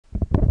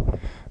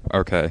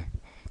Okay,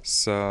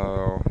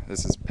 so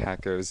this is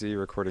pgosey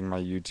recording my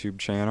YouTube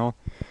channel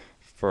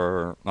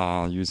for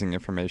using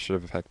information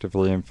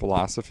effectively in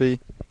philosophy.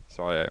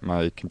 Sorry,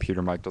 my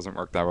computer mic doesn't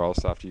work that well,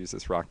 so I have to use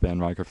this Rock Band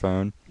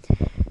microphone.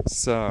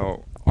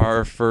 So,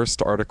 our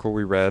first article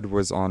we read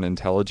was on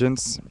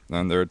intelligence,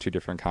 and there are two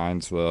different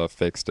kinds, the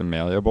fixed and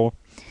malleable.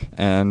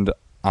 And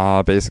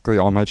basically,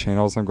 all my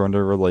channels I'm going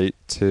to relate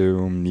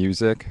to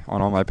music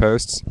on all my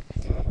posts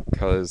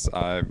because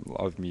I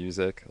love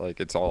music. Like,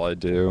 it's all I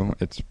do.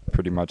 It's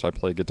pretty much I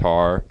play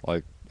guitar,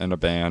 like, in a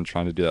band,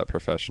 trying to do that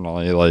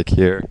professionally. Like,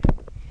 here,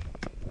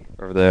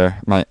 over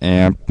there, my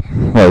amp,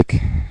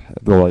 like,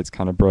 the light's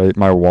kind of bright,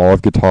 my wall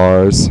of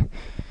guitars.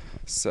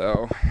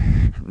 So,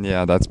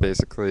 yeah, that's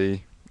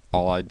basically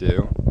all I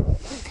do.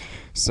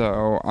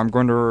 So, I'm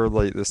going to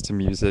relate this to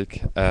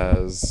music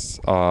as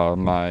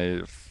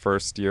my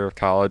first year of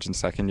college and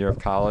second year of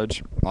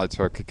college. I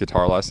took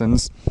guitar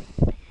lessons.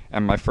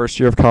 And my first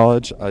year of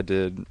college, I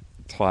did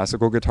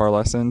classical guitar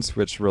lessons,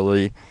 which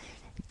really,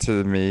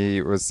 to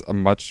me, was a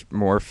much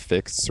more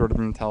fixed sort of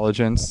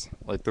intelligence.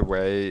 Like the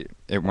way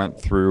it went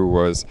through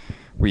was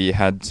we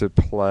had to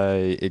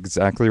play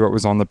exactly what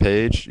was on the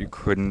page. You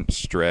couldn't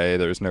stray.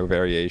 There's no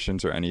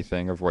variations or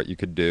anything of what you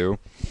could do.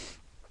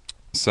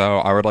 So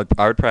I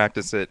would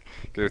practice it,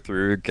 go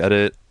through, get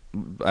it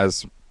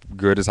as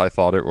good as I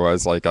thought it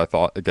was. Like I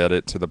thought get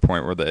it to the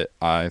point where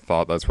I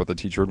thought that's what the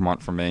teacher would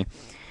want from me.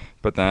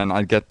 But then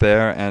I'd get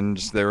there, and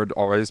there would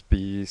always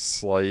be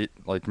slight,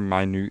 like,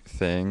 minute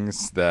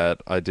things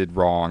that I did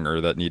wrong or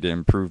that needed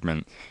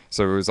improvement.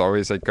 So it was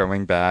always, like,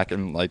 going back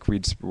and, like,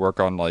 we'd work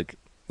on, like,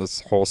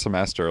 this whole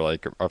semester,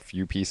 like, a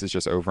few pieces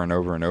just over and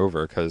over and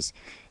over because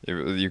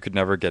you could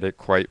never get it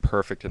quite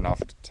perfect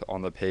enough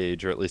on the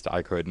page, or at least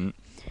I couldn't.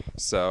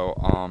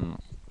 So,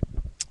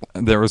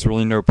 there was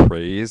really no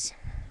praise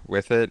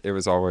with it. It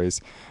was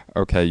always,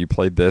 okay, you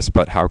played this,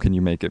 but how can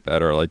you make it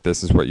better? Like,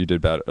 this is what you did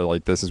better.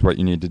 Like, this is what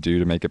you need to do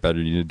to make it better.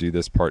 You need to do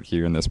this part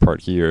here and this part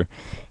here.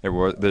 There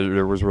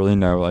was really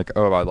no, like,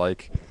 oh, I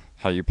like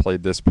how you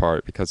played this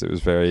part because it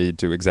was very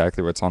do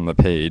exactly what's on the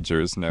page.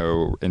 There's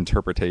no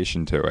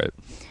interpretation to it.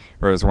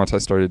 Whereas once I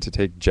started to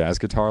take jazz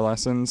guitar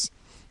lessons,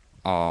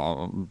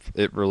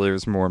 it really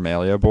was more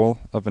malleable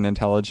of an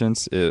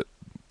intelligence. It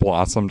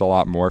blossomed a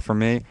lot more for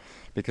me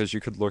because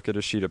you could look at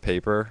a sheet of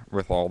paper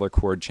with all the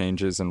chord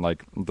changes and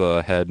like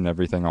the head and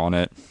everything on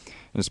it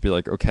and just be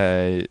like,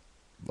 okay,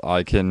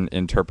 I can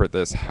interpret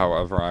this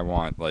however I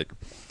want. Like,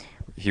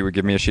 he would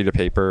give me a sheet of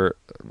paper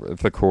with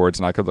the chords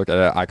and I could look at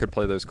it. I could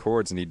play those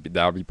chords and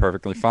that would be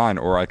perfectly fine.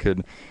 Or I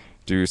could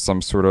do some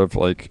sort of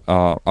like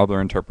other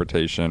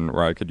interpretation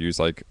where I could use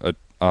like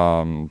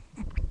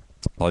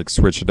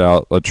switch it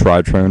out a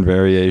tritone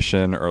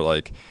variation, or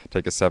like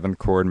take a seventh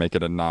chord, make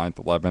it a ninth,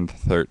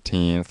 11th,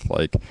 13th,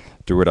 like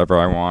do whatever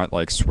I want,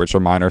 like switch a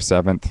minor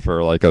seventh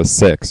for like a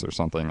six or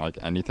something, like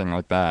anything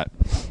like that.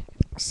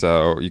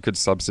 So you could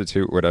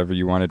substitute whatever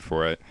you wanted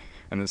for it.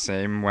 And the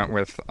same went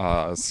with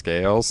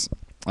scales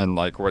and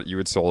like what you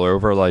would solo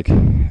over. Like,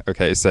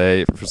 okay,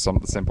 say for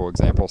some simple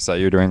example, say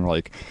you're doing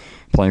like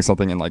playing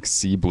something in like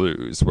C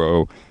blues.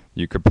 Well,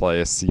 you could play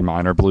a C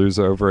minor blues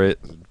over it,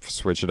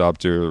 switch it up,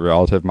 do a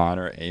relative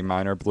minor, A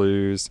minor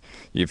blues.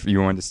 If you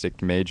wanted to stick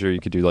to major,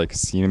 you could do like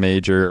C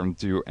major,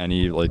 do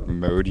any like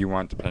mode you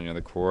want depending on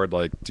the chord,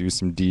 like do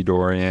some D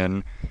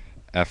Dorian,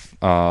 F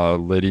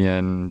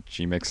Lydian,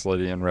 G mix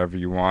Lydian, whatever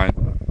you want.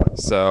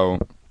 So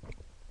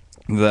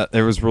that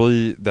was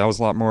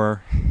a lot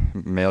more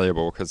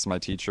malleable because my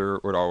teacher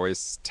would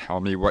always tell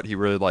me what he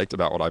really liked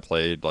about what I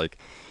played. Like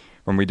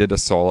when we did a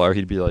solo,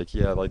 he'd be like,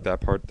 yeah, like that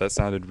part, that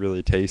sounded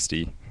really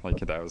tasty. Like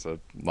that was a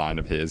line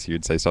of his. He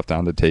would say stuff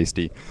sounded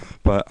tasty.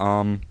 But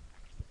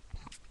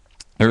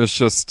it was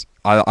just,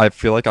 I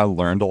feel like I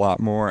learned a lot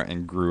more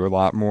and grew a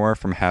lot more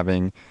from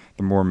having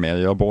the more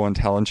malleable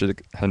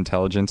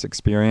intelligence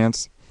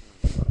experience.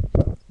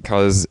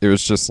 Because it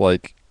was just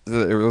like,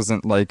 it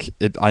wasn't like,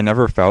 I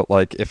never felt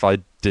like if I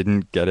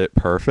didn't get it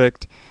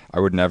perfect,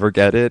 I would never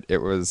get it.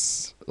 It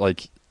was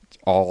like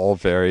all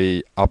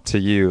very up to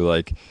you.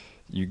 Like,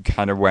 you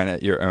kind of went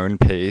at your own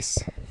pace.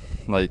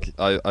 Like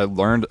I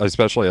learned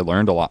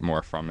a lot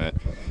more from it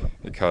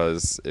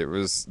because there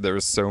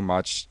was so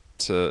much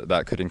to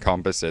that could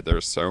encompass it. There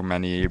were so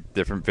many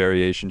different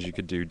variations you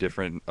could do,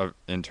 different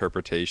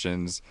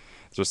interpretations,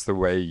 just the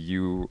way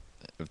you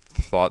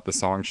thought the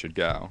song should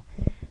go.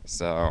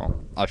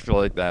 So I feel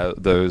like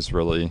that those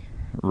really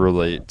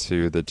relate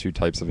to the two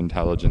types of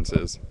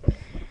intelligences.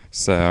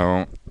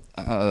 So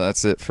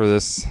that's it for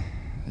this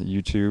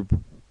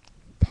YouTube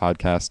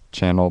podcast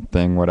channel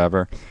thing,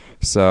 whatever.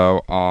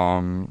 So,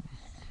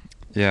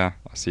 yeah,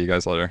 I'll see you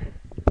guys later.